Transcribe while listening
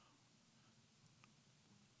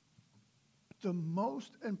the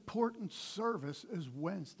most important service is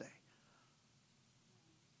Wednesday.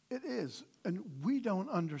 It is, and we don't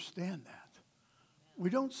understand that. We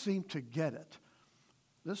don't seem to get it.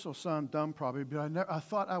 This will sound dumb probably, but I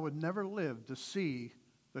thought I would never live to see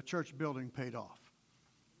the church building paid off.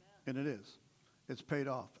 And it is. It's paid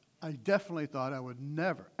off. I definitely thought I would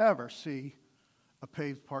never, ever see a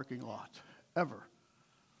paved parking lot, ever.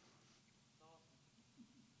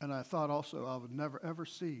 And I thought also I would never, ever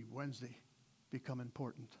see Wednesday become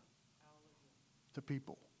important to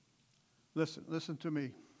people. Listen to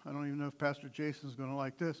me. I don't even know if Pastor Jason's going to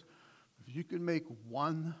like this. If you can make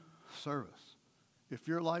one service, if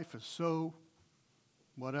your life is so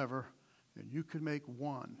whatever, and you can make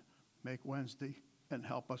Wednesday and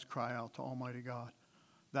help us cry out to Almighty God.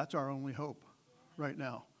 That's our only hope right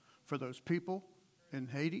now. For those people in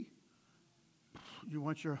Haiti, you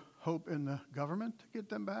want your hope in the government to get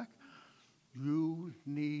them back? You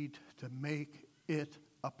need to make it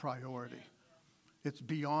a priority. It's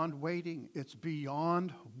beyond waiting. It's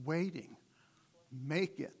beyond waiting.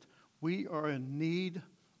 Make it. We are in need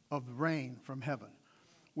of rain from heaven.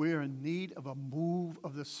 We are in need of a move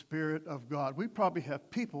of the Spirit of God. We probably have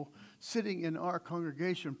people sitting in our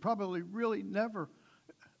congregation probably really never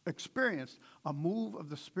experienced a move of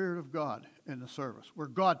the Spirit of God in the service, where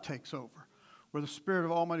God takes over, where the Spirit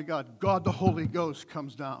of Almighty God, God the Holy Ghost,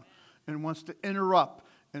 comes down and wants to interrupt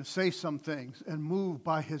and say some things and move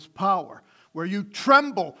by His power, where you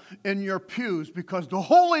tremble in your pews because the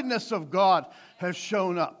holiness of God has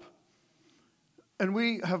shown up. And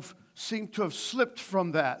we have seemed to have slipped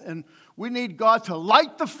from that. And we need God to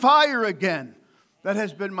light the fire again. That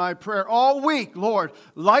has been my prayer all week. Lord,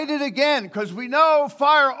 light it again, because we know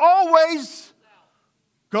fire always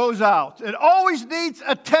goes out. It always needs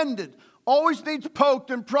attended, always needs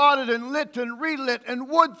poked and prodded and lit and relit and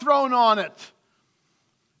wood thrown on it.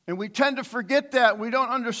 And we tend to forget that. We don't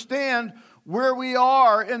understand where we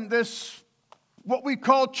are in this, what we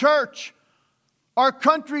call church. Our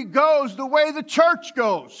country goes the way the church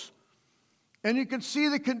goes. And you can see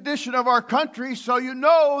the condition of our country, so you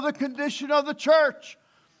know the condition of the church.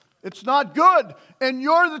 It's not good. And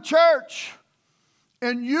you're the church.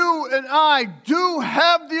 And you and I do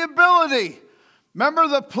have the ability. Remember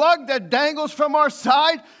the plug that dangles from our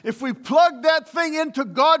side? If we plug that thing into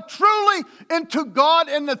God, truly into God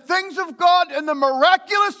and the things of God and the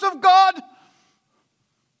miraculous of God,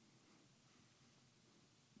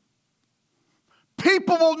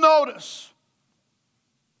 people will notice.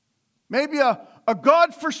 Maybe a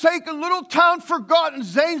God-forsaken little town forgotten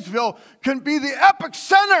Zanesville can be the epic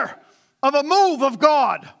center of a move of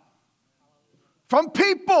God from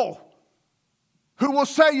people who will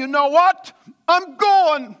say, you know what? I'm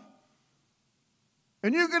going.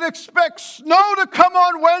 And you can expect snow to come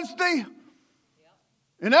on Wednesday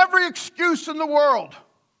and every excuse in the world.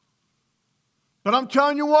 But I'm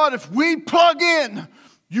telling you what, if we plug in,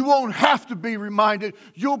 you won't have to be reminded.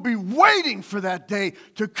 You'll be waiting for that day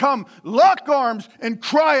to come, lock arms, and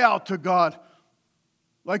cry out to God.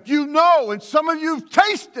 Like you know, and some of you have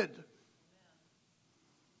tasted.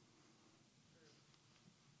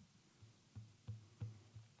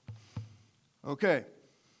 Okay.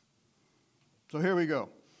 So here we go.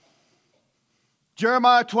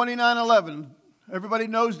 Jeremiah 29:11. Everybody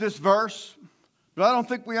knows this verse, but I don't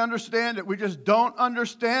think we understand it. We just don't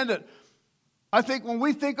understand it. I think when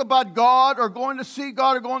we think about God or going to see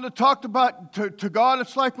God or going to talk to God,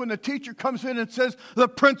 it's like when the teacher comes in and says, the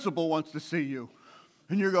principal wants to see you.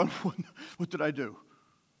 And you're going, what did I do?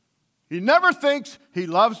 He never thinks he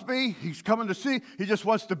loves me. He's coming to see. He just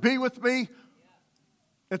wants to be with me.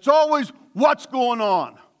 It's always what's going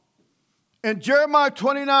on. And Jeremiah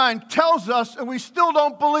 29 tells us, and we still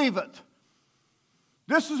don't believe it.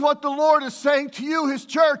 This is what the Lord is saying to you, His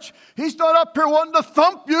church. He's not up here wanting to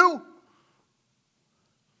thump you.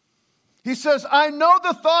 He says, I know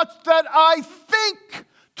the thoughts that I think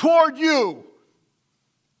toward you.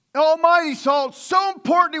 Almighty, so it's so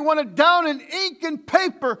important He wanted down in ink and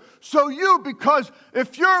paper. So because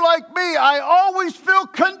if you're like me, I always feel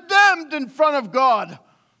condemned in front of God.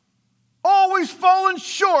 Always falling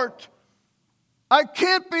short. I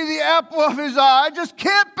can't be the apple of His eye. I just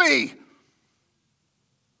can't be.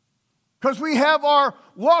 Because we have our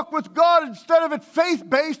walk with God, instead of it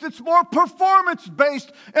faith-based, it's more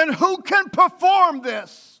performance-based. And who can perform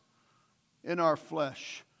this in our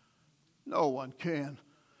flesh? No one can.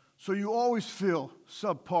 So you always feel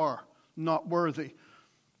subpar, not worthy.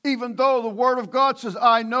 Even though the Word of God says,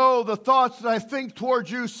 I know the thoughts that I think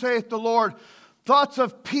towards you, saith the Lord. Thoughts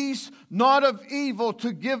of peace, not of evil,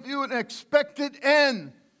 to give you an expected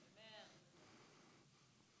end.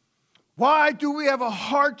 Why do we have a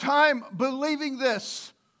hard time believing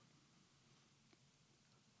this?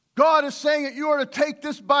 God is saying that you are to take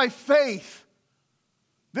this by faith.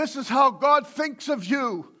 This is how God thinks of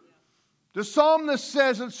you. The psalmist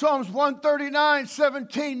says in Psalms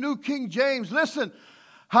 139:17, New King James, listen,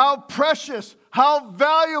 how precious, how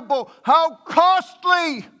valuable, how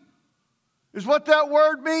costly is what that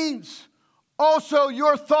word means. Also,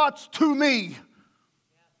 your thoughts to me.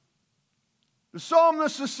 The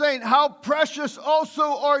psalmist is saying, how precious also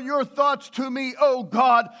are your thoughts to me, O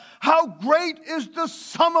God. How great is the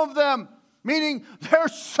sum of them. Meaning,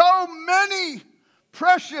 there's so many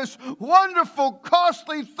precious, wonderful,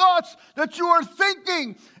 costly thoughts that you are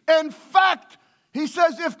thinking. In fact, he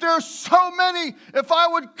says, if there's so many, if I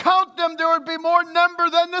would count them, there would be more number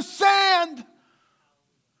than the sand.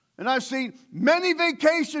 And I've seen many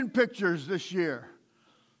vacation pictures this year.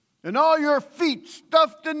 And all your feet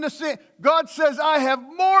stuffed in the sand. God says, I have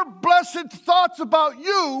more blessed thoughts about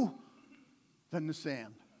you than the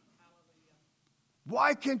sand.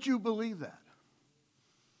 Why can't you believe that?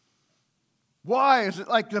 Why is it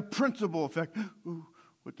like the principal effect? Ooh,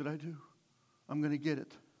 what did I do? I'm going to get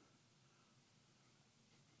it.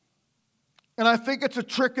 And I think it's a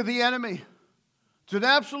trick of the enemy. It's an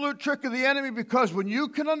absolute trick of the enemy, because when you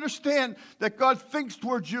can understand that God thinks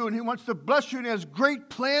towards you and He wants to bless you and He has great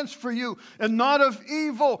plans for you and not of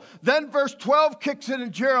evil, then verse 12 kicks in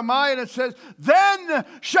Jeremiah and it says, then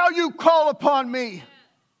shall you call upon me.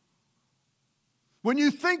 When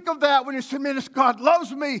you think of that, when you say, man, this God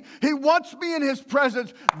loves me, He wants me in His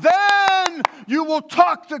presence, then you will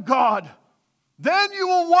talk to God. Then you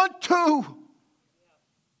will want to.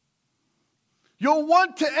 You'll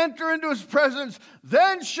want to enter into His presence.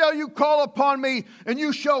 Then shall you call upon me, and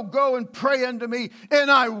you shall go and pray unto me, and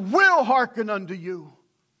I will hearken unto you.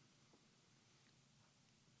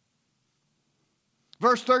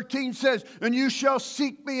 Verse 13 says, and you shall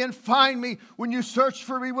seek me and find me when you search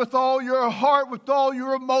for me with all your heart, with all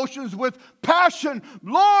your emotions, with passion.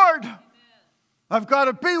 Lord, amen. I've got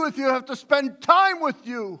to be with you. I have to spend time with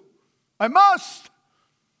you. I must.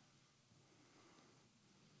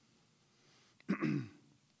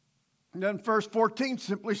 And then verse 14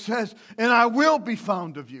 simply says, and I will be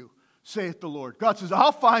found of you, saith the Lord. God says,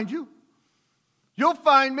 I'll find you. You'll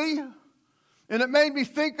find me. And it made me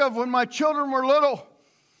think of when my children were little.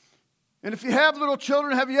 And if you have little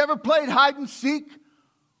children, have you ever played hide and seek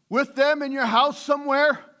with them in your house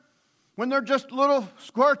somewhere? When they're just little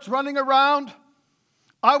squirts running around?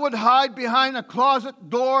 I would hide behind a closet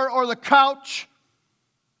door or the couch,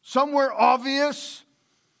 somewhere obvious.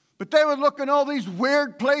 But they would look in all these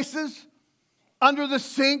weird places, under the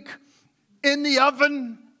sink, in the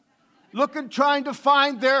oven, looking, trying to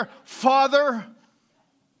find their father.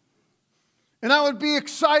 And I would be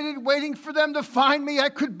excited, waiting for them to find me. I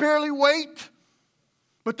could barely wait.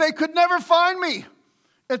 But they could never find me.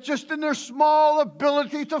 It's just in their small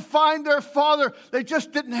ability to find their father. They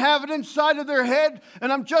just didn't have it inside of their head.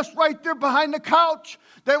 And I'm just right there behind the couch.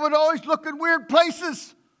 They would always look in weird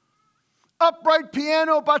places. Upright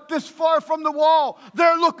piano about this far from the wall.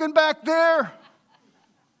 They're looking back there.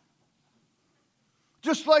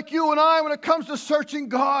 Just like you and I when it comes to searching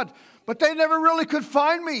God. But they never really could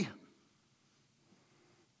find me.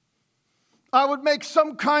 I would make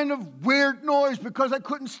some kind of weird noise because I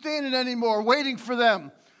couldn't stand it anymore, waiting for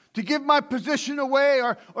them to give my position away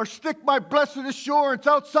or stick my blessed assurance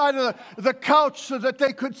outside of the couch so that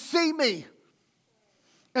they could see me.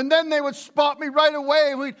 And then they would spot me right away,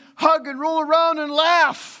 and we'd hug and roll around and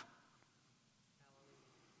laugh.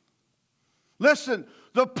 Listen,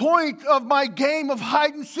 the point of my game of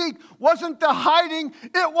hide and seek wasn't the hiding,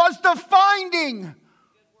 it was the finding.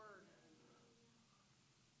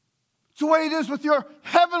 It's the way it is with your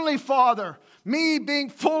heavenly Father. Me being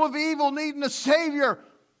full of evil, needing a Savior,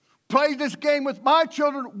 played this game with my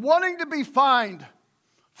children, wanting to be found.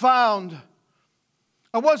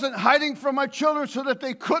 I wasn't hiding from my children so that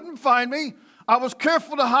they couldn't find me. I was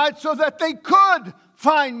careful to hide so that they could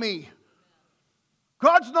find me.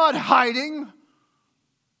 God's not hiding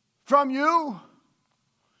from you.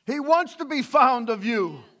 He wants to be found of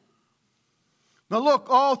you. Now look,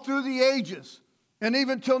 all through the ages, and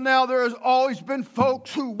even till now, there has always been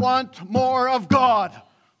folks who want more of God.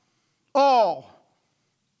 All.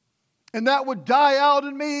 And that would die out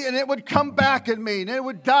in me, and it would come back in me. And it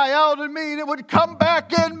would die out in me, and it would come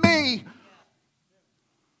back in me.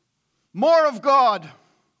 More of God.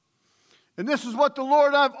 And this is what the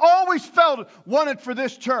Lord, I've always felt, wanted for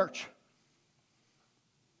this church.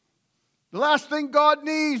 The last thing God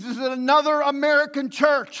needs is another American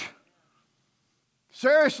church.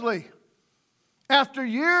 Seriously. After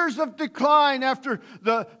years of decline, after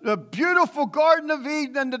the beautiful Garden of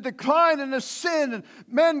Eden and the decline and the sin, and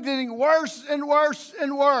men getting worse and worse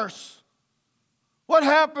and worse. What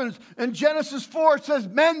happens? In Genesis 4, it says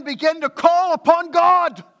men begin to call upon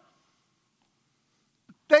God.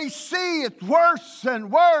 They see it worse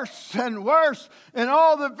and worse and worse, and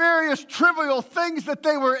all the various trivial things that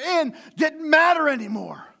they were in didn't matter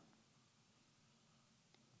anymore.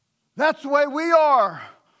 That's the way we are.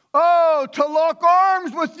 Oh, to lock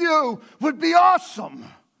arms with you would be awesome.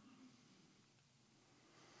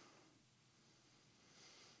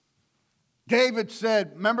 David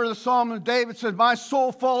said, remember the psalm of David said, my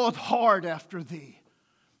soul falleth hard after thee.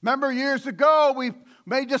 Remember years ago we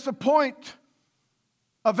made this a point,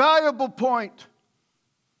 a valuable point,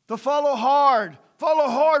 to follow hard. Follow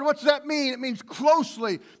hard, what's that mean? It means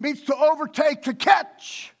closely. It means to overtake, to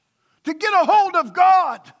catch, to get a hold of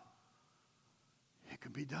God. It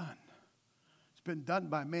can be done. It's been done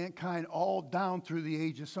by mankind all down through the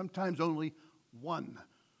ages, sometimes only one.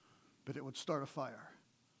 But it would start a fire.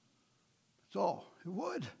 That's all. It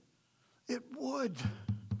would. It would.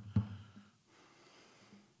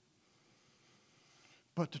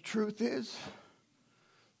 But the truth is,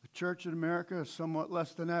 the church in America is somewhat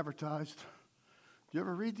less than advertised. Do you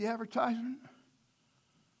ever read the advertisement?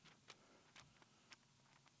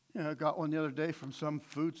 I got one the other day from some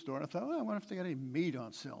food store, and I thought, I wonder if they got any meat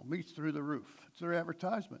on sale. Meat's through the roof. It's their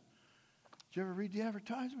advertisement. Did you ever read the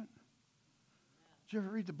advertisement? Did you ever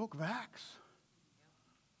read the book of Acts?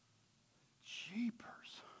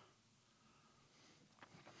 Jeepers.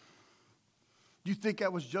 Do you think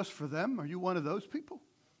that was just for them? Are you one of those people?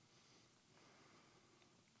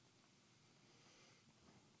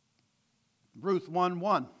 Ruth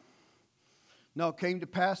 1:1. Now it came to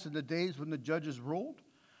pass in the days when the judges ruled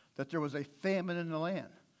that there was a famine in the land.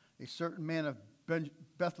 A certain man of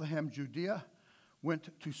Bethlehem, Judea, went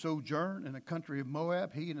to sojourn in the country of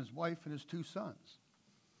Moab, he and his wife and his 2 sons.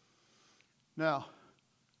 Now,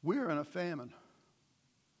 we're in a famine.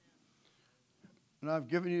 And I've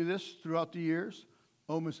given you this throughout the years.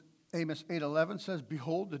 Amos 8:11 says,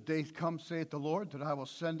 behold, the day comes, saith the Lord, that I will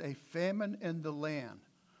send a famine in the land.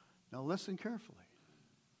 Now listen carefully.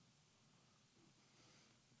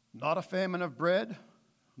 Not a famine of bread,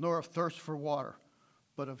 nor of thirst for water,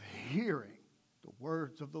 but of hearing the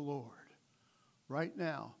words of the Lord. Right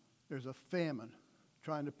now, there's a famine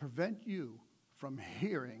trying to prevent you from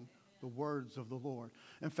hearing the words of the Lord.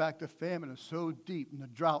 In fact, the famine is so deep and the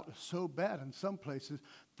drought is so bad in some places,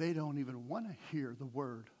 they don't even want to hear the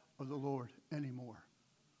word of the Lord anymore.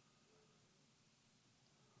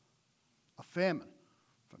 A famine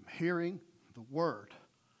from hearing the word.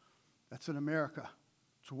 That's in America.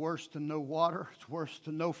 It's worse than no water. It's worse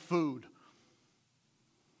than no food.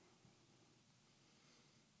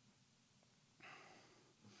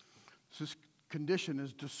 This condition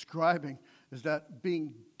is describing is that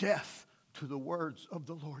being deaf to the words of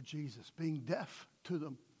the Lord Jesus. Being deaf to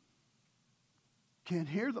them. Can't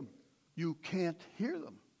hear them. You can't hear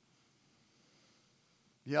them.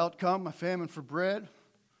 The outcome, a famine for bread,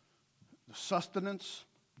 the sustenance,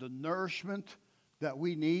 the nourishment that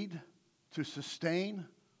we need to sustain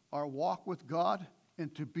our walk with God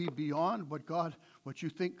and to be beyond what you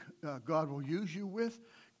think God will use you with,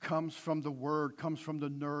 comes from the Word, comes from the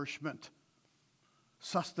nourishment.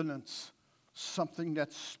 Sustenance, something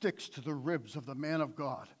that sticks to the ribs of the man of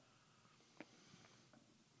God.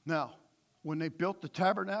 Now, when they built the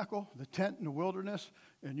tabernacle, the tent in the wilderness,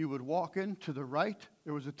 and you would walk in to the right,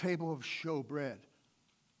 there was a table of showbread.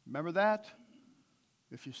 Remember that?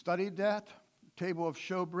 If you studied that, table of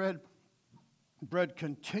showbread, bread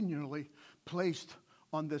continually placed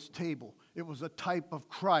on this table. It was a type of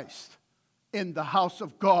Christ in the house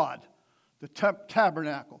of God. The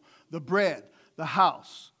tabernacle, the bread, the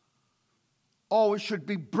house. Always should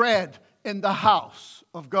be bread in the house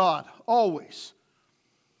of God. Always.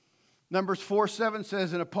 Numbers 4:7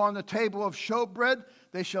 says, and upon the table of showbread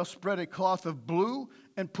they shall spread a cloth of blue,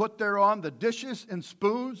 and put thereon the dishes and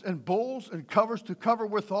spoons and bowls and covers to cover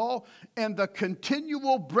withal, and the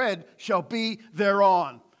continual bread shall be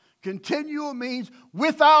thereon. Continual means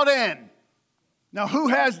without end. Now who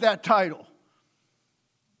has that title?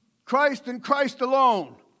 Christ and Christ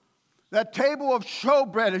alone. That table of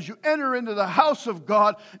showbread as you enter into the house of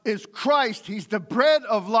God is Christ. He's the bread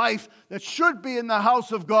of life that should be in the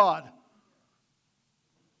house of God.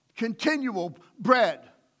 Continual bread.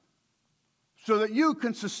 So that you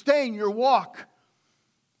can sustain your walk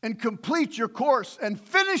and complete your course and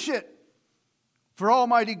finish it for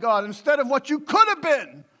Almighty God instead of what you could have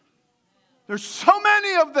been. There's so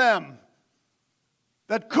many of them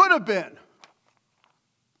that could have been.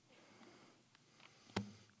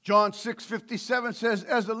 John 6:57 says,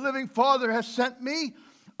 as the living Father has sent me,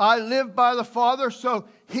 I live by the Father, so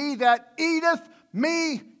he that eateth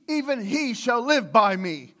me, even he shall live by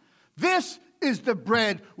me. This is the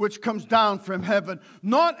bread which comes down from heaven.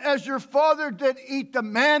 Not as your father did eat the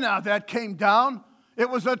manna that came down. It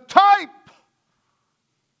was a type.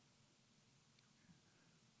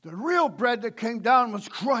 The real bread that came down was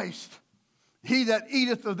Christ. He that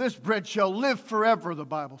eateth of this bread shall live forever, the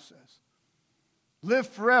Bible says. Live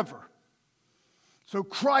forever. So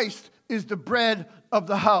Christ is the bread of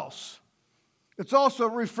the house. It's also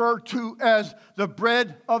referred to as the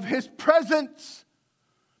bread of his presence.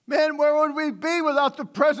 Man, where would we be without the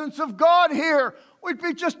presence of God here? We'd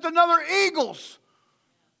be just another Eagles.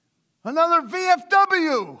 Another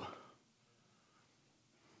VFW.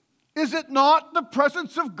 Is it not the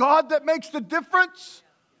presence of God that makes the difference?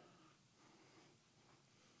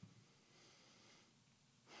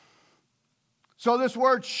 So this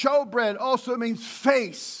word showbread also means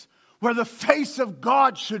face, where the face of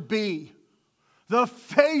God should be. The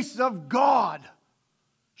face of God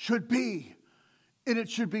should be. And it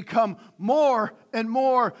should become more and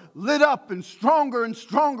more lit up and stronger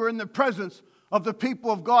in the presence of the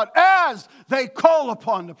people of God as they call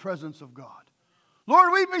upon the presence of God.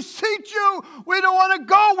 Lord, we beseech you, we don't want to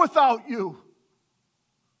go without you.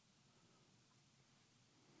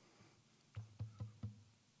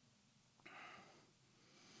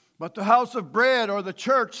 But the house of bread or the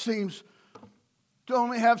church seems to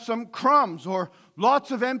only have some crumbs or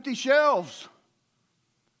lots of empty shelves.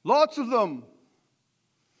 Lots of them.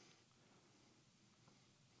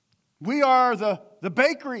 We are the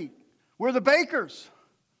bakery. We're the bakers.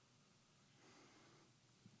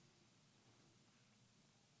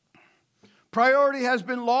 Priority has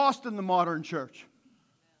been lost in the modern church.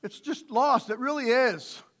 It's just lost. It really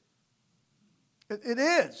is. It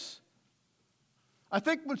is. I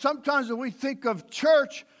think sometimes when we think of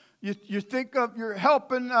church, you think of you're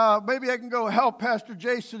helping, maybe I can go help Pastor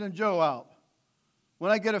Jason and Joe out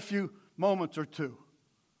when I get a few moments or two.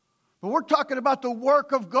 But we're talking about the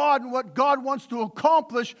work of God and what God wants to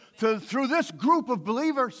accomplish through this group of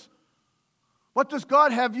believers. What does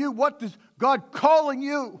God have you? What is God calling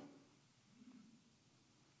you?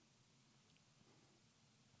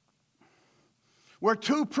 We're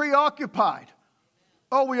too preoccupied.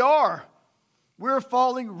 Oh, we are. We're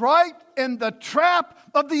falling right in the trap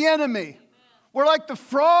of the enemy. We're like the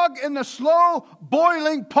frog in the slow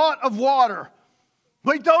boiling pot of water.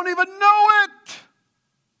 We don't even know it.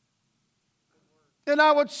 And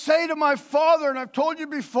I would say to my father, and I've told you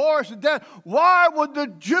before, I said, Dad, why would the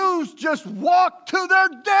Jews just walk to their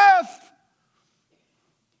death?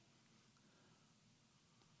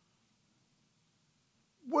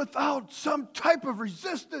 Without some type of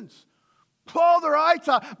resistance. Claw their eyes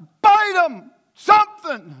out, bite them.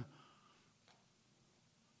 Something.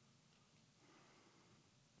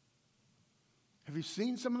 Have you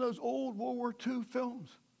seen some of those old World War II films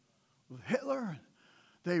with Hitler?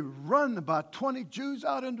 They run about 20 Jews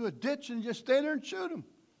out into a ditch and just stand there and shoot them.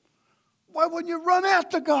 Why wouldn't you run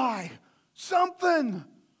at the guy? Something.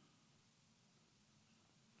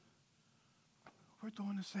 We're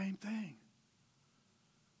doing the same thing.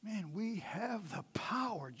 Man, we have the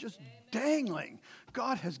power just dangling.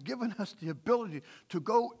 God has given us the ability to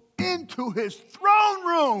go into his throne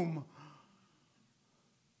room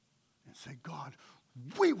and say, God,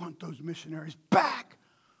 we want those missionaries back.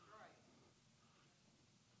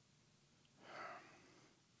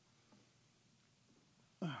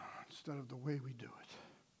 Instead of the way we do it.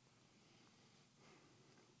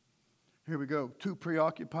 Here we go. Too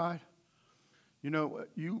preoccupied. You know,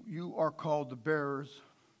 you are called the bearers.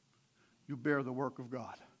 You bear the work of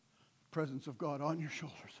God. The presence of God on your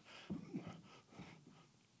shoulders.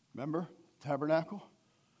 Remember? Tabernacle?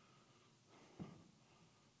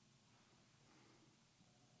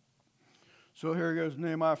 So here goes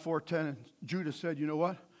Nehemiah 4:10. And Judah said, you know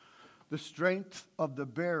what? The strength of the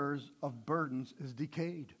bearers of burdens is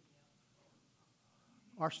decayed.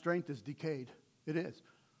 Our strength is decayed. It is.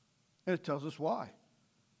 And it tells us why.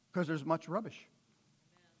 Because there's much rubbish.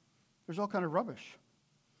 There's all kind of rubbish.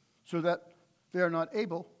 So that they are not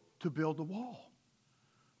able to build a wall.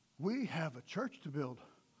 We have a church to build.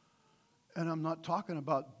 And I'm not talking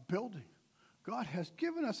about building. God has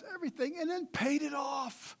given us everything and then paid it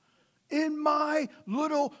off in my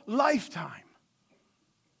little lifetime.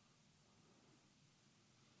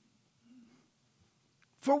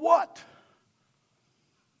 For what?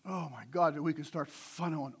 Oh my God, that we can start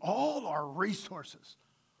funneling all our resources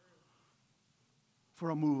for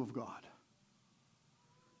a move of God.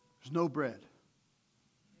 There's no bread. Amen.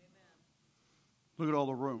 Look at all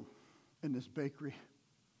the room in this bakery.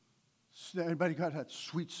 Anybody got that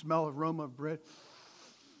sweet smell, aroma of bread?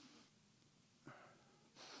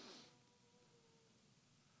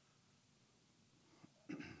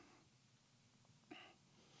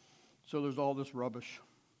 So there's all this rubbish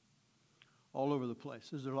all over the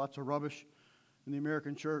place. Is there lots of rubbish in the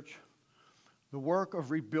American church? The work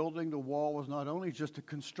of rebuilding the wall was not only just a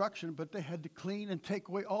construction, but they had to clean and take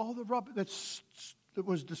away all the rubbish that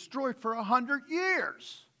was destroyed for 100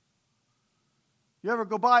 years. You ever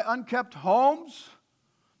go by unkept homes?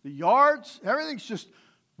 The yards? Everything's just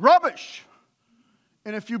rubbish.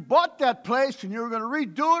 And if you bought that place and you were going to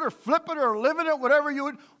redo it or flip it or live in it, whatever you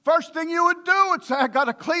would, first thing you would do would say, I got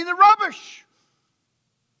to clean the rubbish.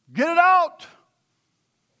 Get it out.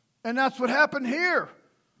 And that's what happened here.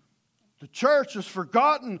 The church has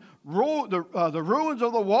forgotten. The ruins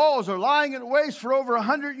of the walls are lying in waste for over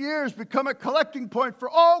 100 years, become a collecting point for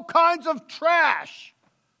all kinds of trash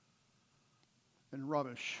and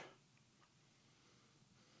rubbish.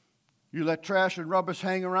 You let trash and rubbish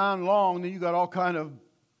hang around long, then you got all kind of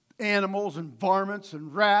animals and varmints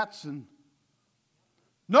and rats, and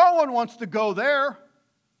no one wants to go there.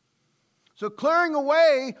 So clearing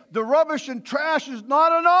away the rubbish and trash is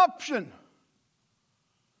not an option.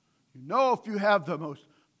 You know, if you have the most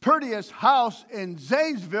prettiest house in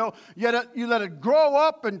Zanesville, yet you let it grow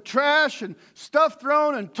up and trash and stuff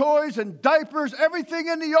thrown and toys and diapers, everything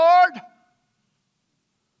in the yard,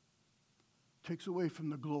 takes away from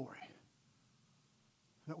the glory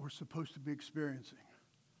that we're supposed to be experiencing.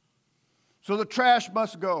 So the trash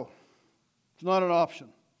must go. It's not an option.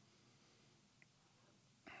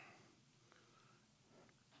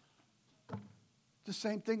 The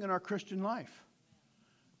same thing in our Christian life.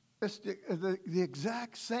 It's the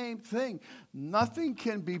exact same thing. Nothing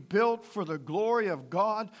can be built for the glory of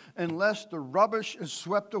God unless the rubbish is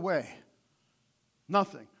swept away.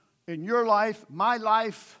 Nothing. In your life, my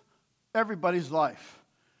life, everybody's life.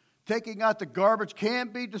 Taking out the garbage can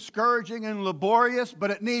be discouraging and laborious,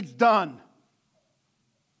 but it needs done.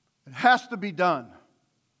 It has to be done.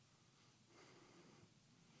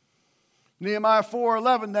 Nehemiah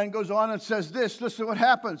 4:11 then goes on and says this. Listen what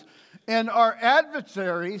happens. And our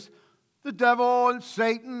adversaries, the devil and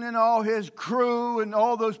Satan and all his crew and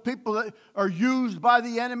all those people that are used by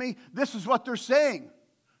the enemy, this is what they're saying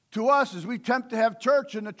to us as we attempt to have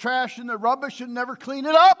church and the trash and the rubbish and never clean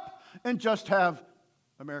it up and just have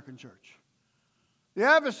American church. The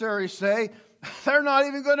adversaries say they're not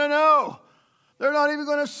even going to know. They're not even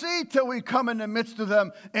going to see till we come in the midst of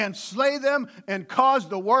them and slay them and cause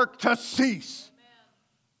the work to cease.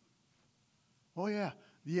 Amen. Oh yeah,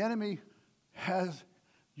 the enemy has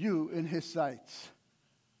you in his sights.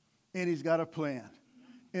 And he's got a plan.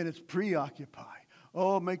 And it's preoccupied.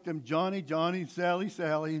 Oh, make them Johnny, Johnny, Sally,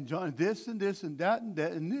 Sally, and Johnny, this and this and that and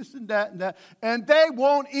that and this and that and that. And they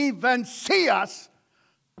won't even see us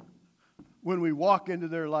when we walk into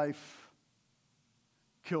their life.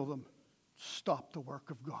 Kill them. Stop the work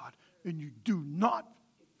of God. And you do not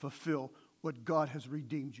fulfill what God has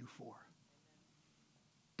redeemed you for.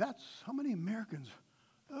 That's how many Americans,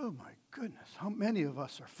 oh my goodness, how many of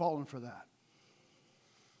us are falling for that?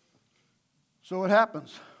 So what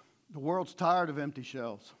happens? The world's tired of empty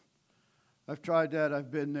shells. I've tried that. I've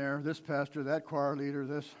been there. This pastor, that choir leader,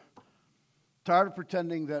 this. Tired of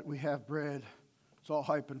pretending that we have bread. It's all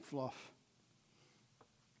hype and fluff.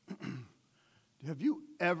 Have you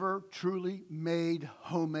ever truly made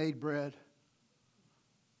homemade bread?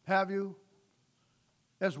 Have you?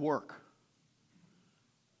 It's work.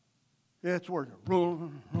 It's work.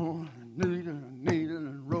 Rolling, kneading,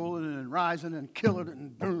 and rolling and rising and killing it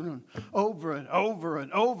and doing it over and over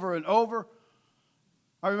and over and over.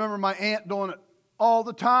 I remember my aunt doing it all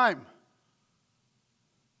the time.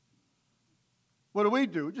 What do? We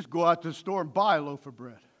just go out to the store and buy a loaf of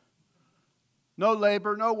bread. No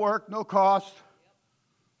labor, no work, no cost.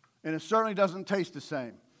 And it certainly doesn't taste the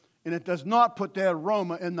same. And it does not put that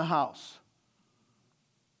aroma in the house.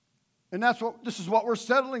 And this is what we're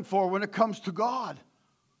settling for when it comes to God.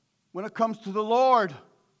 When it comes to the Lord.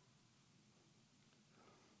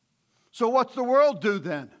 So what's the world do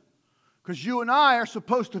then? Because you and I are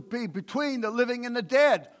supposed to be between the living and the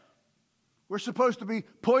dead. We're supposed to be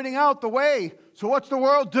pointing out the way. So what's the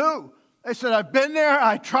world do? They said, I've been there,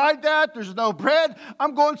 I tried that, there's no bread,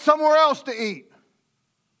 I'm going somewhere else to eat.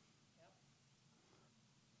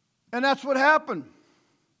 And that's what happened.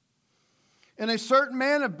 And a certain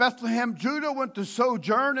man of Bethlehem, Judah, went to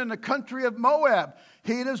sojourn in the country of Moab,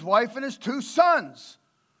 he and his wife and his 2 sons.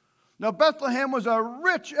 Now, Bethlehem was a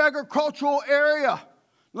rich agricultural area.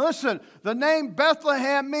 Listen, the name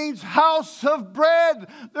Bethlehem means house of bread.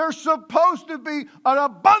 There's supposed to be an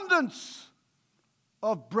abundance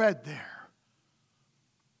of bread there.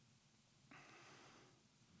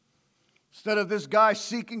 Instead of this guy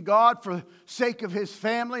seeking God for the sake of his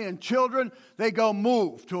family and children, they go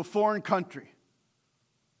move to a foreign country.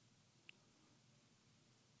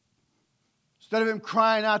 Instead of him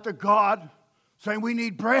crying out to God, saying, we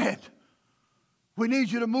need bread. We need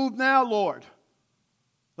you to move now, Lord.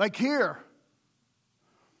 Like here.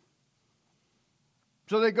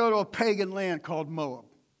 So they go to a pagan land called Moab.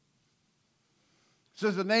 It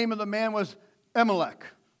says the name of the man was Elimelech.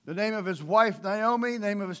 The name of his wife, Naomi, the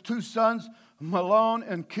name of his 2 sons, Mahlon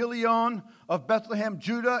and Chilion of Bethlehem,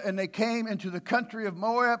 Judah, and they came into the country of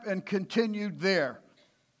Moab and continued there.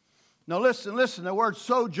 Now listen, the word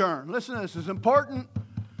sojourn. Listen to this. It's important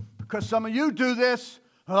because some of you do this.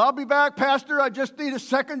 Well, I'll be back, Pastor. I just need a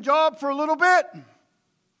second job for a little bit.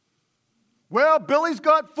 Well, Billy's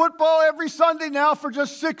got football every Sunday now for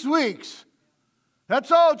just 6 weeks.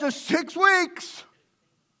 That's all, just 6 weeks.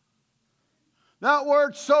 That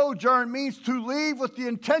word sojourn means to leave with the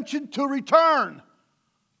intention to return.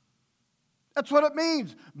 That's what it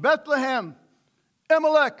means. Bethlehem,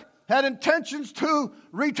 Elimelech had intentions to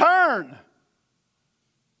return.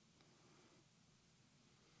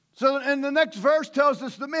 So, and the next verse tells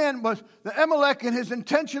us the Elimelech and his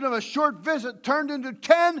intention of a short visit turned into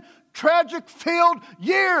 10 tragic field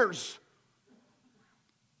years.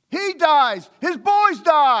 He dies. His boys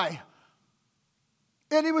die.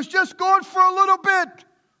 And he was just going for a little bit.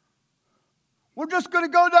 We're just going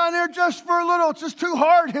to go down there just for a little. It's just too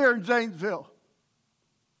hard here in Zanesville.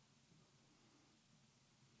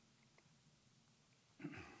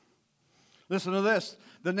 Listen to this.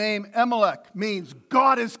 The name Elimelech means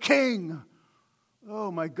God is king.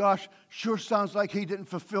 Oh my gosh, sure sounds like he didn't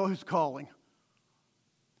fulfill his calling.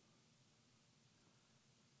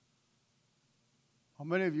 How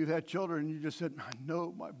many of you have had children and you just said, I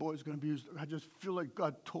know my boy's going to be used. I just feel like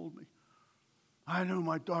God told me. I know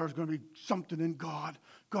my daughter's going to be something in God.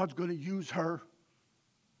 God's going to use her.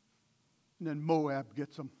 And then Moab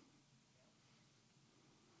gets them.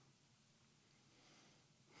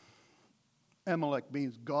 Elimelech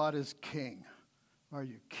means God is king. Are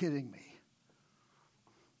you kidding me?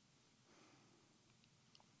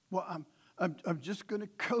 Well, I'm just going to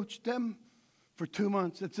coach them for 2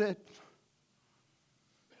 months. That's it.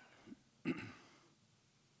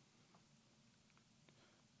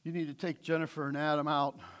 You need to take Jennifer and Adam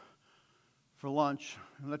out for lunch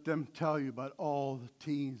and let them tell you about all the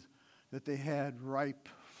teens that they had ripe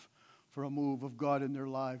for a move of God in their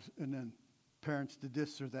lives. And then parents did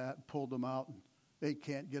this or that and pulled them out. And they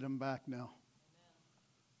can't get them back now. Amen.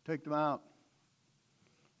 Take them out.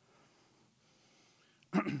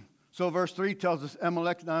 So verse 3 tells us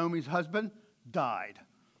Elimelech, Naomi's husband, died.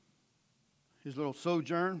 His little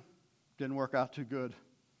sojourn didn't work out too good.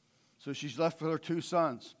 So she's left with her 2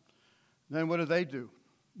 sons. Then what do?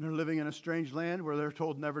 They're living in a strange land where they're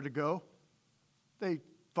told never to go. They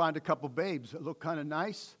find a couple babes that look kind of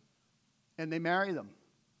nice, and they marry them,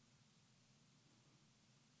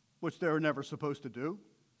 which they were never supposed to do.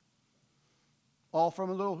 All from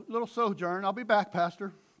a little sojourn. I'll be back,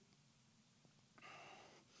 Pastor.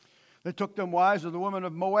 They took them wives of the women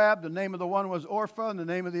of Moab. The name of the one was Orpah, and the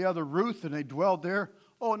name of the other Ruth, and they dwelled there,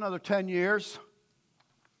 another 10 years.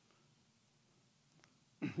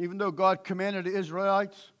 Even though God commanded the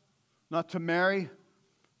Israelites not to marry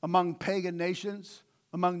among pagan nations,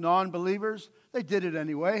 among non-believers, they did it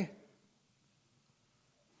anyway.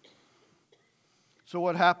 So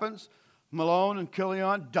what happens? Mahlon and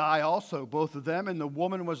Chilion die also, both of them, and the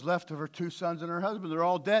woman was left of her 2 sons and her husband. They're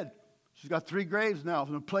all dead. She's got 3 graves now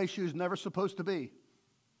in a place she was never supposed to be,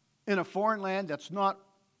 in a foreign land that's not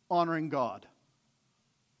honoring God.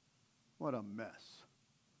 What a mess.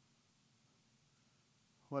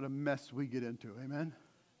 What a mess we get into, amen?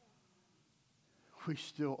 We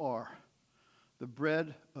still are. The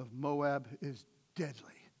bread of Moab is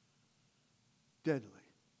deadly. Deadly.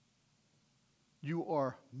 You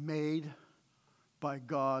are made by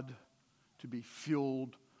God to be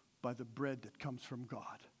fueled by the bread that comes from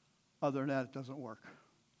God. Other than that, it doesn't work.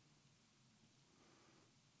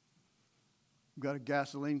 You've got a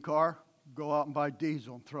gasoline car, go out and buy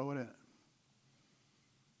diesel and throw it in it.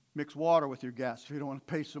 Mix water with your gas. If you don't want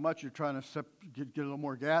to pay so much, you're trying to get a little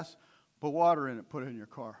more gas, put water in it, put it in your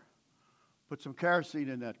car. Put some kerosene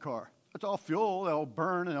in that car. That's all fuel. That'll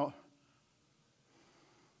burn. And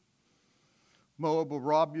Moab will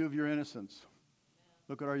rob you of your innocence.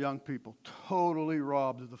 Look at our young people, totally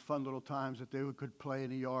robbed of the fun little times that they could play in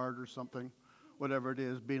the yard or something, whatever it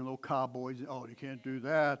is, being little cowboys. Oh, you can't do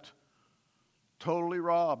that. Totally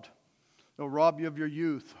robbed. They'll rob you of your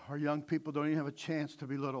youth. Our young people don't even have a chance to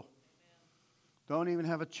be little. don't even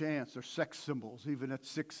have a chance. They're sex symbols, even at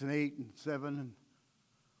 6 and 8 and 7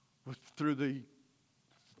 and through the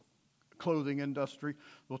clothing industry.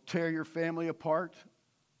 Will tear your family apart.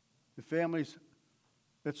 The families,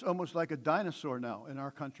 it's almost like a dinosaur now in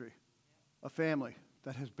our country. A family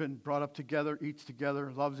that has been brought up together, eats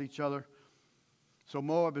together, loves each other. So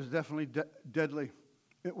Moab is definitely deadly.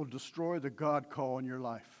 It will destroy the God call in your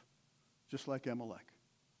life, just like Amalek.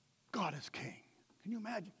 God is king. Can you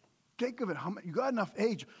imagine? Think of it. You got enough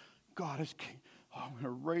age. God is king. Oh, I'm going to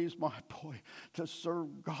raise my boy to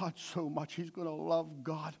serve God so much. He's going to love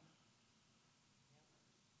God.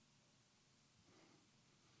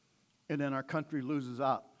 And then our country loses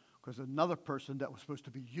out because another person that was supposed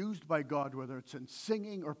to be used by God, whether it's in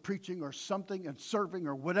singing or preaching or something and serving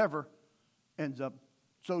or whatever, ends up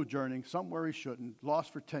sojourning somewhere he shouldn't,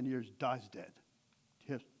 lost for 10 years, dies dead.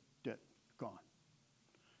 Dead, gone.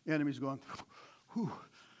 The enemy's going, whew,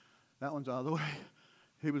 that one's out of the way.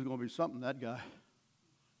 He was going to be something, that guy.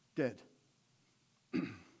 Dead.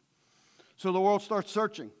 So the world starts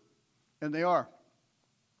searching, and they are.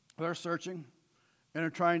 They're searching. And they're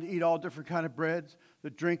trying to eat all different kind of breads, the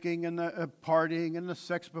drinking and the partying and the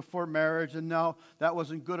sex before marriage. And now that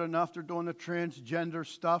wasn't good enough. They're doing the transgender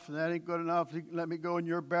stuff, and that ain't good enough. Let me go in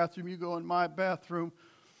your bathroom, you go in my bathroom.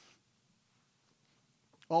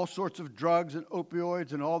 All sorts of drugs and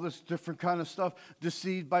opioids and all this different kind of stuff,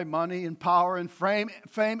 deceived by money and power and fame,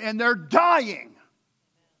 and they're dying.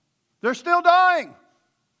 They're still dying.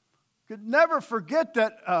 Could never forget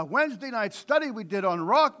that Wednesday night study we did on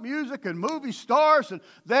rock music and movie stars, and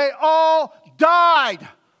they all died.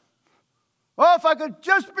 Oh, if I could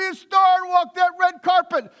just be a star and walk that red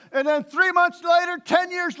carpet, and then 3 months later,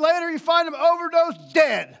 10 years later, you find them overdosed,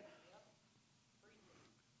 dead.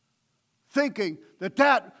 Thinking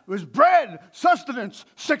that was bread, sustenance,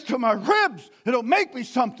 sticks to my ribs. It'll make me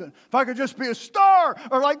something. If I could just be a star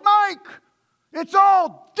or like Mike. It's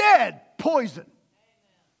all dead, poison.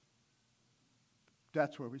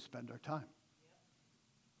 That's where we spend our time.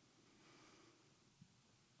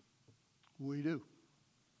 We do.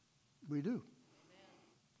 We do.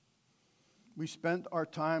 We spend our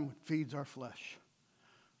time what feeds our flesh.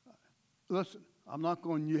 Listen, I'm not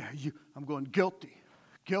going, I'm going guilty.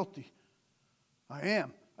 Guilty. I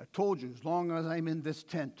am. I told you, as long as I'm in this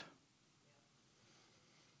tent.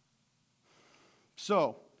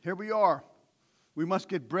 So, here we are. We must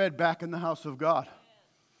get bread back in the house of God.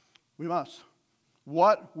 We must.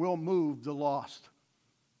 What will move the lost?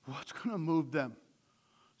 What's going to move them?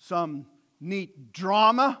 Some neat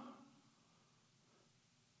drama?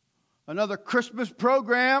 Another Christmas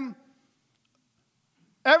program?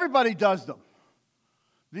 Everybody does them.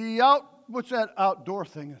 What's that outdoor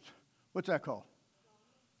thing? What's that called?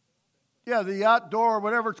 Yeah, the outdoor,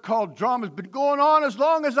 whatever it's called, drama has been going on as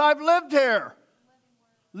long as I've lived here.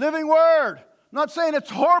 Living Word. I'm not saying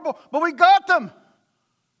it's horrible, but we got them.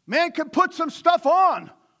 Man can put some stuff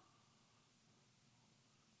on.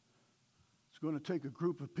 It's going to take a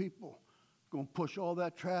group of people. Going to push all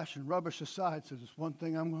that trash and rubbish aside. Says, there's one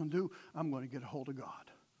thing I'm going to do. I'm going to get a hold of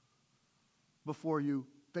God before you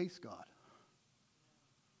face God.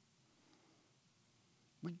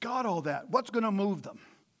 We got all that. What's going to move them?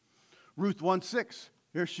 Ruth 1:6.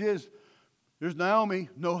 Here she is. There's Naomi,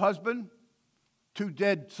 no husband, 2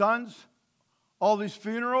 dead sons, all these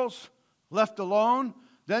funerals, left alone.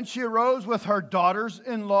 Then she arose with her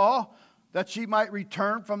daughters-in-law that she might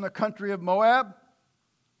return from the country of Moab.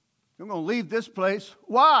 I'm going to leave this place.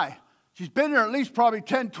 Why? She's been there at least probably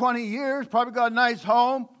 10, 20 years, probably got a nice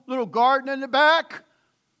home, little garden in the back,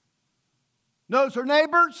 knows her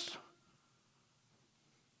neighbors.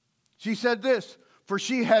 She said this, for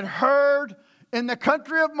she had heard in the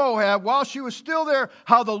country of Moab, while she was still there,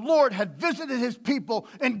 how the Lord had visited his people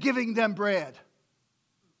in giving them bread.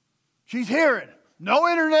 She's hearing. No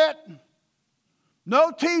internet,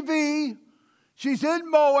 no TV. She's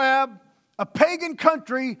in Moab, a pagan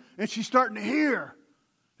country, and she's starting to hear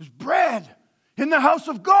there's bread in the house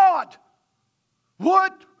of God.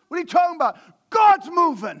 What? What are you talking about? God's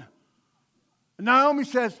moving. And Naomi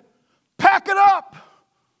says, pack it up.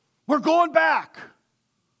 We're going back.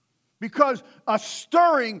 Because a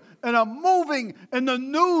stirring and a moving and the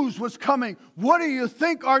news was coming. What do you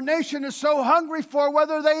think our nation is so hungry for,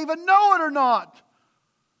 whether they even know it or not?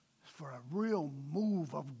 It's for a real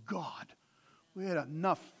move of God. We had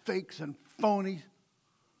enough fakes and phonies.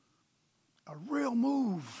 A real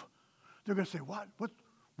move. They're going to say, what?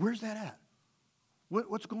 Where's that at?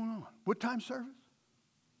 What's going on? What time service?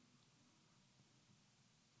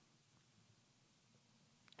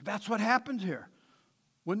 That's what happens here.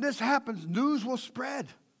 When this happens, news will spread.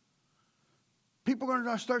 People are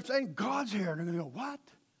going to start saying, God's here. And they're going to go, what?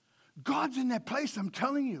 God's in that place, I'm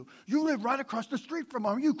telling you. You live right across the street from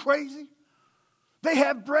them. Are you crazy? They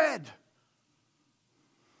have bread.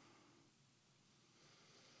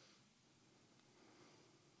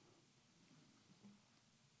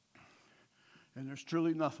 And there's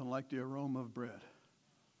truly nothing like the aroma of bread.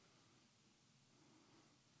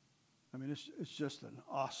 I mean, it's just an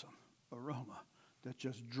awesome aroma that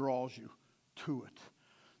just draws you to it.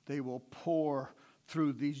 They will pour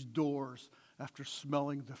through these doors after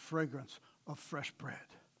smelling the fragrance of fresh bread.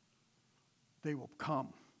 They will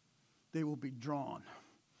come. They will be drawn.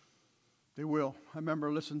 They will. I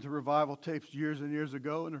remember listening to revival tapes years and years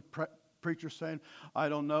ago, and a preacher saying, I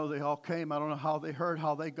don't know, they all came. I don't know how they heard,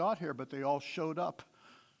 how they got here, but they all showed up.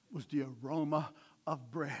 It was the aroma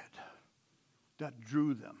of bread that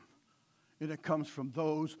drew them. And it comes from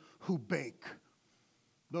those who bake,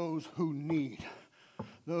 those who need,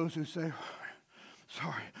 those who say,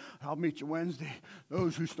 sorry, I'll meet you Wednesday.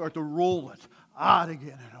 Those who start to roll it out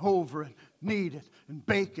again and over and knead it and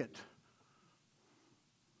bake it.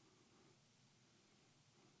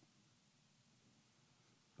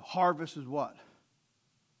 The harvest is what?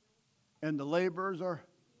 And the laborers are?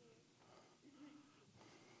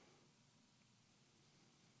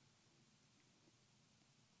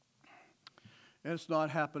 And it's not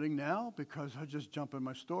happening now because I just jump in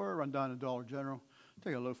my store, run down to Dollar General,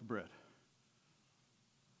 take a loaf of bread.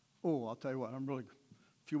 Oh, I'll tell you what, I'm really,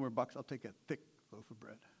 a few more bucks, I'll take a thick loaf of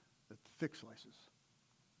bread, the thick slices.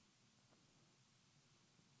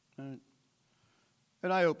 And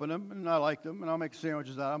I open them, and I like them, and I'll make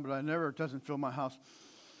sandwiches out of them, but it doesn't fill my house.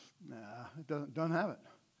 Nah, it doesn't have it.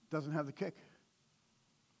 It doesn't have the kick.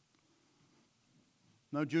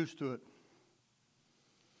 No juice to it.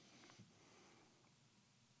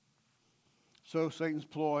 So Satan's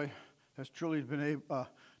ploy has truly been able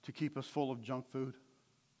to keep us full of junk food.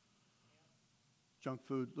 Junk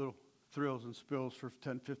food, little thrills and spills for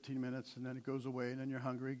 10, 15 minutes, and then it goes away, and then you're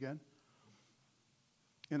hungry again.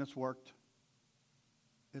 And it's worked.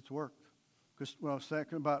 It's worked. Because what I was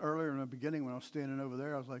thinking about earlier in the beginning when I was standing over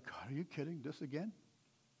there, I was like, God, are you kidding? This again?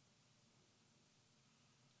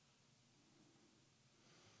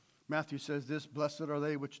 Matthew says this, blessed are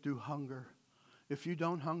they which do hunger. If you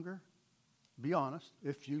don't hunger, be honest,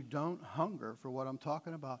 if you don't hunger for what I'm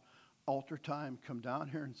talking about, altar time, come down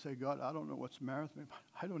here and say, God, I don't know what's the matter with me, but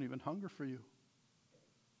I don't even hunger for you.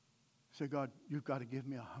 Say, God, you've got to give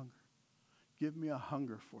me a hunger. Give me a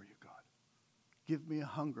hunger for you, God. Give me a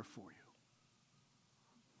hunger for you.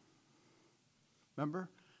 Remember,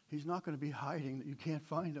 he's not going to be hiding that you can't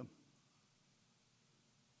find him.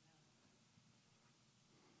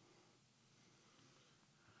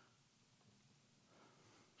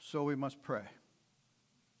 So we must pray.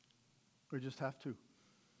 We just have to. You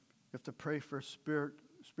have to pray for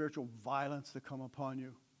spiritual violence to come upon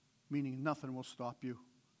you, meaning nothing will stop you.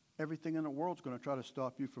 Everything in the world's going to try to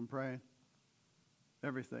stop you from praying.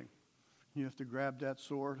 Everything. You have to grab that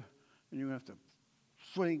sword, and you're going to have to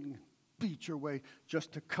swing, beat your way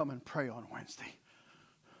just to come and pray on Wednesday.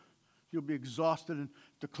 You'll be exhausted and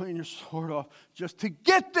have to clean your sword off just to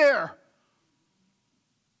get there.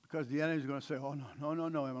 Because the enemy's going to say, oh,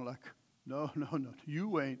 no, Amalek. No.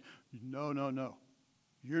 You ain't. No.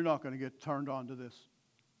 You're not going to get turned on to this.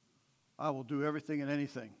 I will do everything and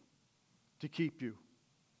anything to keep you.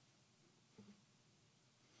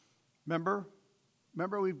 Remember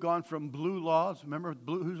we've gone from blue laws. Remember,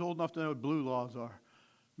 who's old enough to know what blue laws are?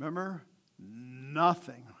 Remember,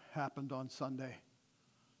 nothing happened on Sunday.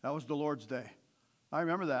 That was the Lord's Day. I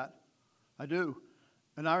remember that. I do.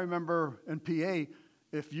 And I remember in PA,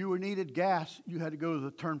 if you needed gas, you had to go to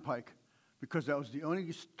the turnpike because that was the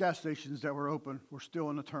only gas stations that were open were still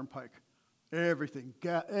on the turnpike. Everything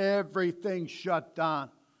shut down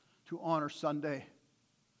to honor Sunday.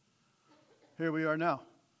 Here we are now.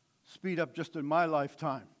 Speed up just in my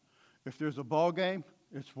lifetime. If there's a ball game,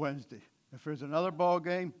 it's Wednesday. If there's another ball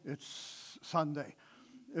game, it's Sunday.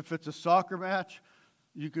 If it's a soccer match,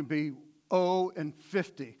 you can be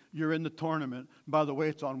 0-50. You're in the tournament. By the way,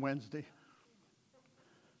 it's on Wednesday.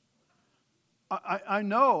 I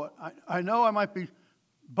know I might be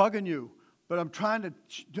bugging you, but I'm trying to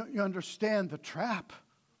you understand the trap.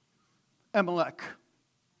 Amalek.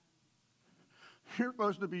 You're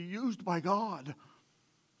supposed to be used by God.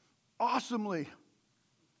 Awesomely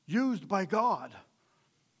used by God.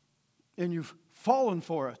 And you've fallen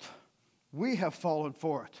for it. We have fallen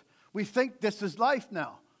for it. We think this is life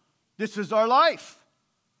now. This is our life.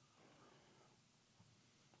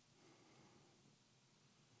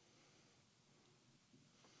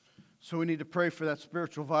 So we need to pray for that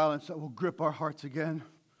spiritual violence that will grip our hearts again,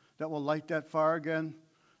 that will light that fire again,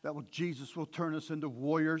 Jesus will turn us into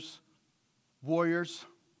warriors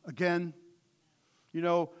again. You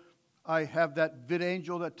know, I have that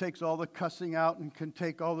VidAngel that takes all the cussing out and can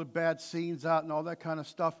take all the bad scenes out and all that kind of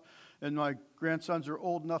stuff. And my grandsons are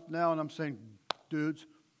old enough now, and I'm saying, dudes,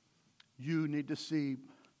 you need to see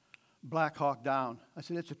Black Hawk Down. I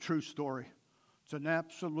said, it's a true story. It's an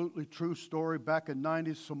absolutely true story. Back in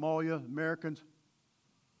 90s, Somalia, Americans.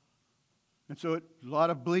 And so a lot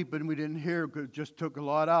of bleeping we didn't hear because it just took a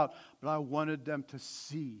lot out. But I wanted them to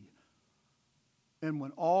see. And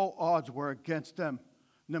when all odds were against them,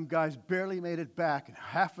 and them guys barely made it back, and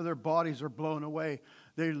half of their bodies are blown away,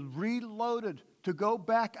 they reloaded to go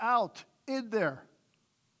back out in there.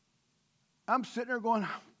 I'm sitting there going,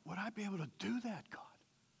 would I be able to do that, God?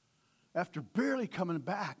 After barely coming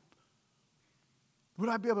back, would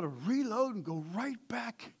I be able to reload and go right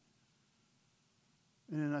back?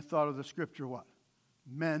 And then I thought of the scripture, what?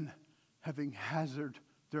 Men having hazarded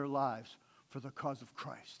their lives for the cause of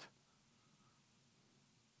Christ.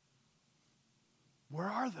 Where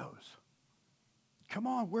are those? Come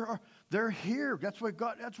on, they're here. That's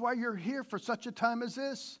why you're here for such a time as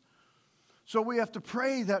this. So we have to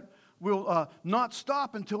pray that we'll not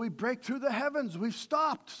stop until we break through the heavens. We've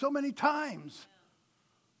stopped so many times.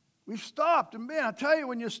 We've stopped. And man, I tell you,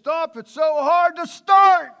 when you stop, it's so hard to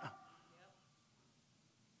start.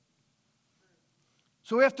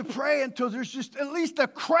 So we have to pray until there's just at least a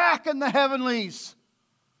crack in the heavenlies.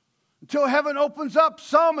 Until heaven opens up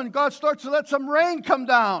some and God starts to let some rain come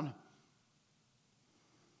down.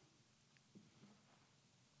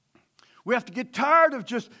 We have to get tired of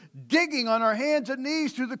just digging on our hands and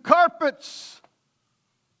knees through the carpets.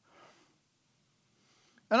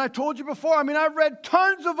 And I told you before, I've read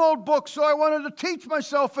tons of old books, so I wanted to teach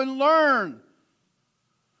myself and learn.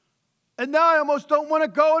 And now I almost don't want to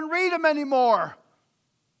go and read them anymore.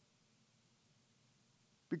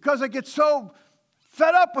 Because I get so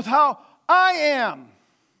fed up with how I am.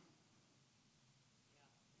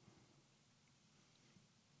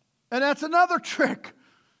 And that's another trick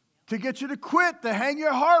to get you to quit, to hang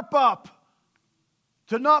your harp up,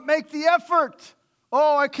 to not make the effort.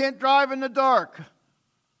 Oh, I can't drive in the dark.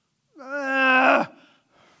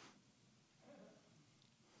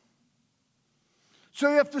 So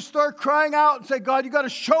you have to start crying out and say, God, you got to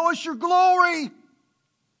show us your glory.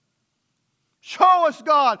 Show us,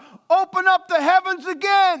 God. Open up the heavens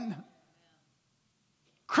again.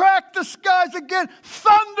 Crack the skies again.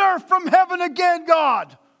 Thunder from heaven again,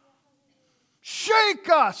 God. Shake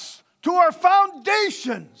us to our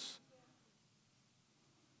foundations.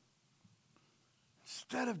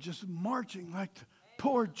 Instead of just marching like the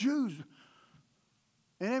poor Jews.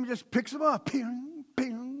 And then just picks them up. Ping,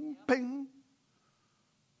 ping, ping.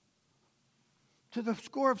 To the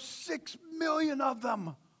score of 6 million of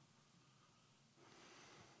them.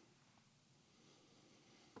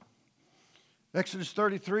 Exodus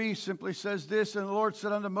 33 simply says this, and the Lord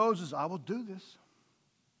said unto Moses, I will do this.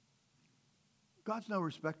 God's no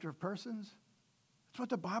respecter of persons. That's what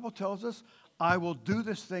the Bible tells us. I will do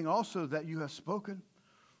this thing also that you have spoken.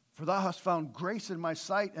 For thou hast found grace in my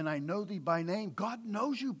sight, and I know thee by name. God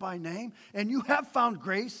knows you by name, and you have found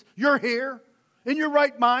grace. You're here, in your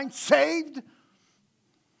right mind, saved.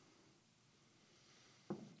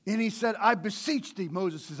 And he said, I beseech thee,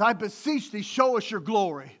 Moses says, I beseech thee, show us your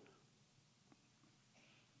glory.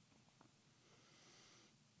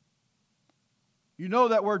 You know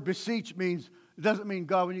that word beseech means, it doesn't mean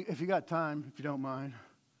God, if you got time, if you don't mind.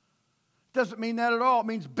 It doesn't mean that at all. It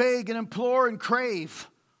means beg and implore and crave.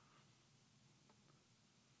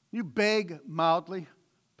 You beg mildly.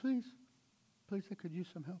 Please, I could use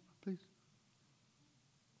some help, please.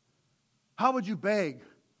 How would you beg?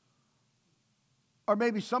 Or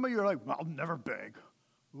maybe some of you are like, well, I'll never beg.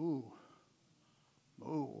 Ooh.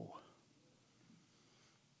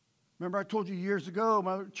 Remember I told you years ago,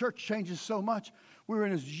 my church changes so much. We were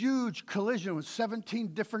in this huge collision with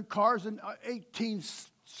 17 different cars and 18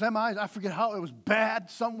 semis. I forget how, it was bad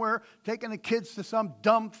somewhere, taking the kids to some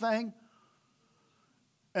dumb thing.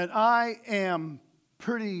 And I am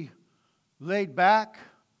pretty laid back.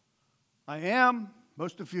 I am.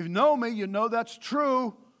 Most of you know me, you know that's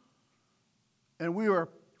true. And we were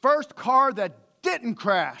first car that didn't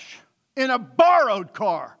crash in a borrowed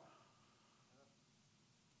car.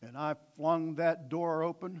 And I flung that door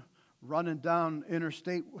open, running down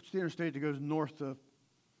interstate. What's the interstate that goes north of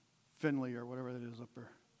Findlay or whatever that is up there?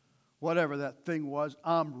 Whatever that thing was,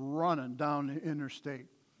 I'm running down the interstate,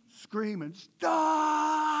 screaming,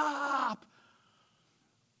 stop!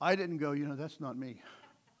 I didn't go, that's not me.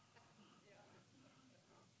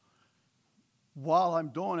 While I'm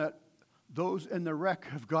doing it, those in the wreck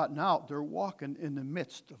have gotten out. They're walking in the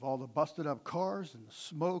midst of all the busted up cars and the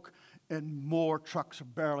smoke, and more trucks are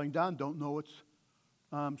barreling down. Don't know what's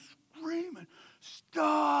screaming,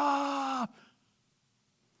 stop!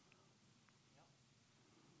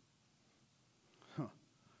 Huh.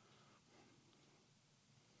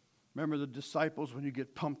 Remember the disciples, when you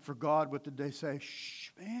get pumped for God, what did they say? Shh,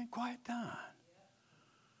 man, quiet down.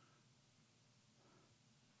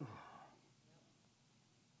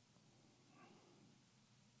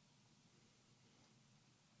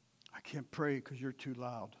 I can't pray because you're too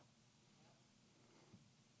loud.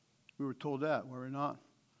 We were told that, were we not?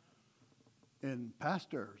 In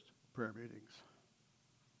pastors' prayer meetings.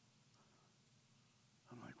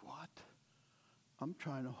 I'm like, what? I'm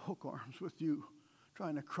trying to hook arms with you,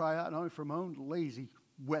 trying to cry out not only for my own lazy,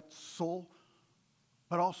 wet soul,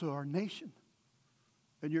 but also our nation.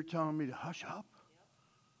 And you're telling me to hush up?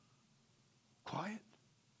 Quiet?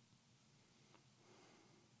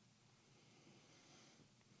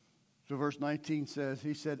 So verse 19 says,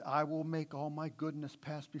 he said, I will make all my goodness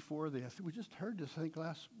pass before thee. We just heard this, I think,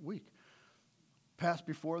 last week. Pass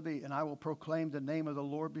before thee, and I will proclaim the name of the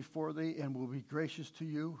Lord before thee, and will be gracious to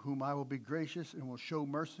you, whom I will be gracious, and will show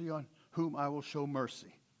mercy on whom I will show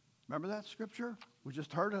mercy. Remember that scripture? We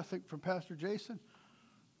just heard it, I think, from Pastor Jason.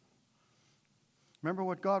 Remember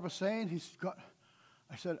what God was saying?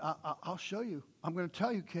 I said, I'll show you. I'm going to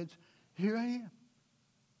tell you, kids, here I am.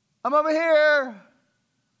 I'm over here.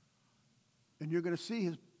 And you're going to see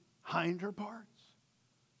his hinder parts.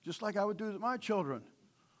 Just like I would do with my children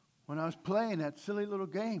when I was playing that silly little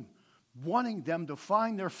game, wanting them to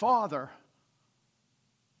find their father.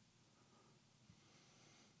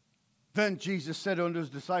 Then Jesus said unto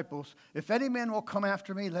his disciples, if any man will come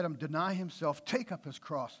after me, let him deny himself, take up his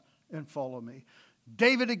cross, and follow me.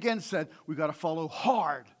 David again said, we got to follow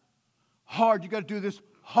hard. Hard. You got to do this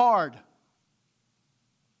hard.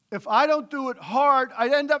 If I don't do it hard, I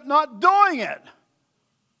end up not doing it.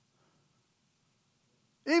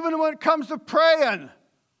 Even when it comes to praying.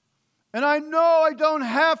 And I know I don't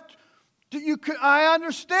have to, I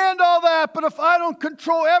understand all that, but if I don't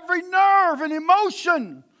control every nerve and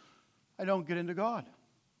emotion, I don't get into God.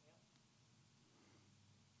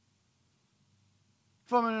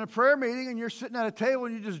 If I'm in a prayer meeting and you're sitting at a table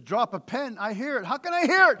and you just drop a pen, I hear it. How can I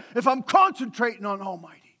hear it if I'm concentrating on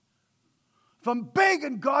Almighty? If I'm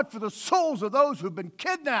begging God for the souls of those who've been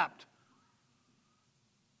kidnapped.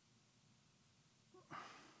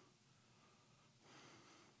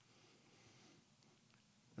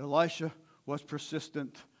 Elisha was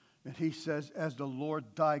persistent, and he says, as the Lord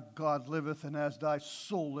thy God liveth, and as thy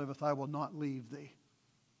soul liveth, I will not leave thee.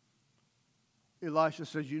 Elisha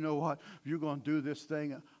says, you know what? You're going to do this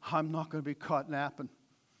thing. I'm not going to be caught napping.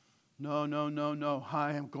 No.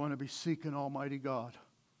 I am going to be seeking Almighty God.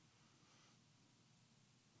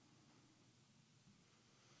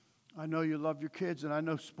 I know you love your kids, and I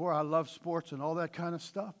know sport. I love sports and all that kind of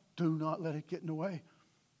stuff. Do not let it get in the way.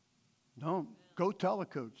 Don't. Go tell the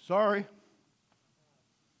coach. Sorry.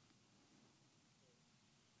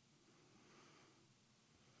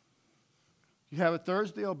 You have it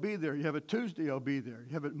Thursday, I'll be there. You have it Tuesday, I'll be there.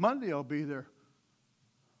 You have it Monday, I'll be there.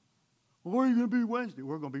 Well, where are you going to be Wednesday?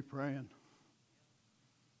 We're going to be praying.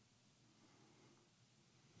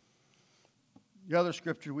 The other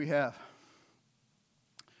scripture we have.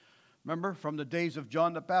 Remember, from the days of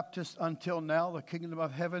John the Baptist until now, the kingdom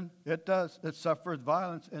of heaven, it suffereth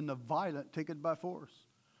violence, and the violent take it by force.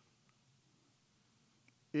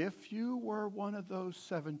 If you were one of those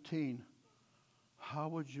 17, how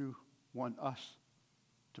would you want us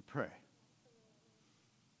to pray?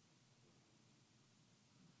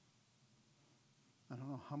 I don't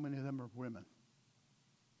know how many of them are women.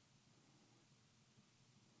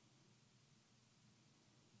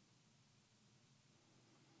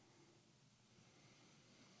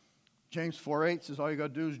 James 4:8 says all you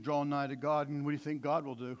got to do is draw nigh to God, and what do you think God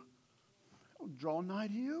will do? He'll draw nigh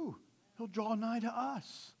to you. He'll draw nigh to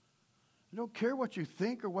us. I don't care what you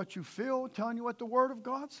think or what you feel, I'm telling you what the Word of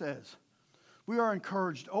God says. We are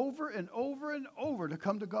encouraged over and over and over to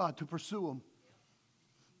come to God, to pursue Him.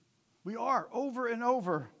 We are, over and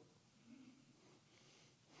over.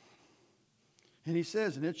 And he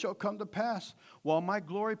says, and it shall come to pass, while my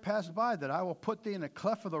glory pass by, that I will put thee in a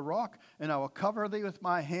cleft of the rock, and I will cover thee with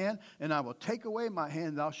my hand, and I will take away my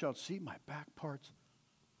hand. Thou shalt see my back parts,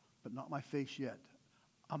 but not my face yet.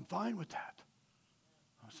 I'm fine with that.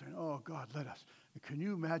 I'm saying, oh, God, let us. And can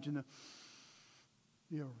you imagine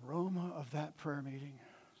the aroma of that prayer meeting?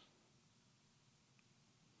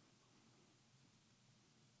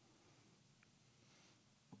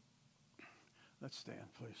 Let's stand,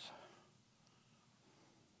 please.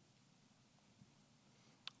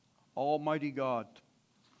 Almighty God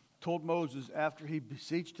told Moses after he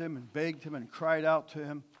beseeched him and begged him and cried out to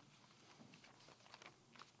him.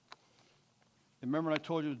 And remember when I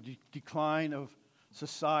told you the decline of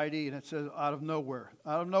society, and it says out of nowhere,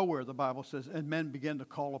 the Bible says, and men began to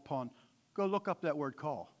call upon. Go look up that word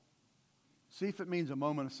call. See if it means a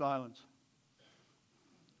moment of silence.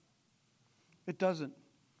 It doesn't.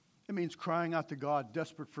 It means crying out to God,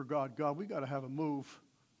 desperate for God. God, we got to have a move.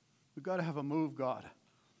 We've got to have a move, God.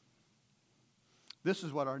 This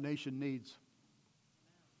is what our nation needs.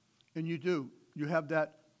 And you do. You have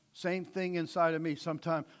that same thing inside of me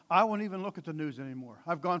sometimes. I won't even look at the news anymore.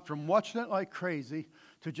 I've gone from watching it like crazy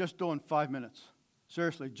to just doing 5 minutes.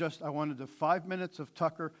 Seriously, I wanted the 5 minutes of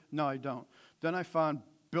Tucker. No, I don't. Then I found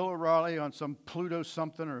Bill O'Reilly on some Pluto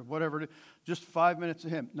something or whatever it is. Just 5 minutes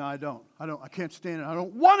of him. No, I don't. I can't stand it. I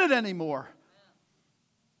don't want it anymore.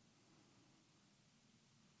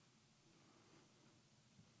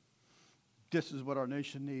 This is what our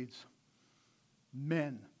nation needs.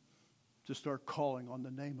 Men to start calling on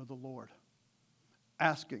the name of the Lord.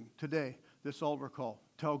 Asking today, this altar call,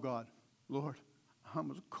 tell God, Lord,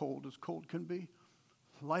 I'm as cold can be.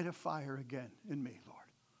 Light a fire again in me, Lord.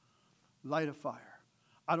 Light a fire.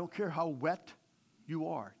 I don't care how wet you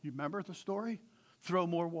are. You remember the story? Throw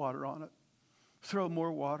more water on it. Throw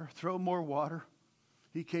more water. Throw more water.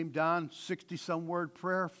 He came down, 60-some word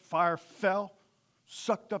prayer. Fire fell,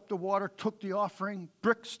 sucked up the water, took the offering,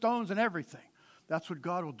 bricks, stones, and everything. That's what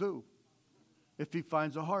God will do if he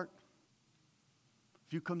finds a heart.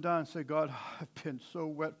 If you come down and say, God, I've been so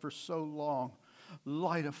wet for so long.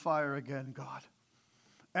 Light a fire again, God.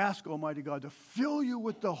 Ask Almighty God to fill you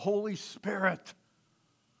with the Holy Spirit.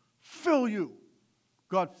 Fill you.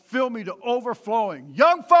 God, fill me to overflowing.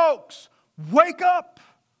 Young folks, wake up.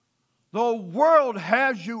 The world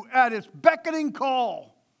has you at its beckoning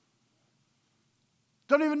call.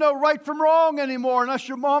 Don't even know right from wrong anymore unless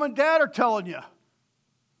your mom and dad are telling you.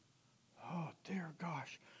 Oh, dear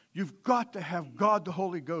gosh. You've got to have God the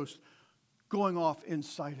Holy Ghost going off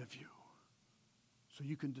inside of you so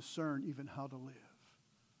you can discern even how to live.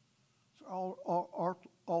 So our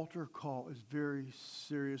altar call is very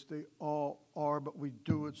serious. They all are, but we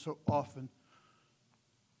do it so often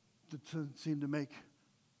that it doesn't seem to make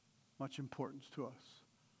much importance to us.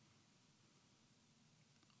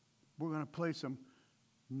 We're going to play some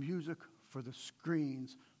music for the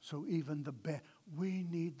screens, so even the band, we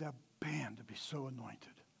need the band to be so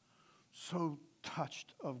anointed, so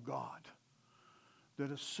touched of God,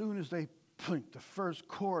 that as soon as they plink the first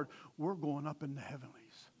chord, we're going up in the heavenlies.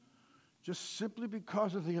 Just simply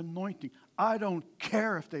because of the anointing. I don't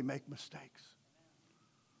care if they make mistakes.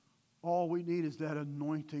 All we need is that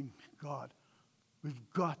anointing, God. We've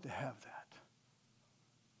got to have that.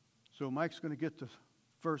 So Mike's going to get the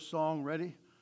first song ready.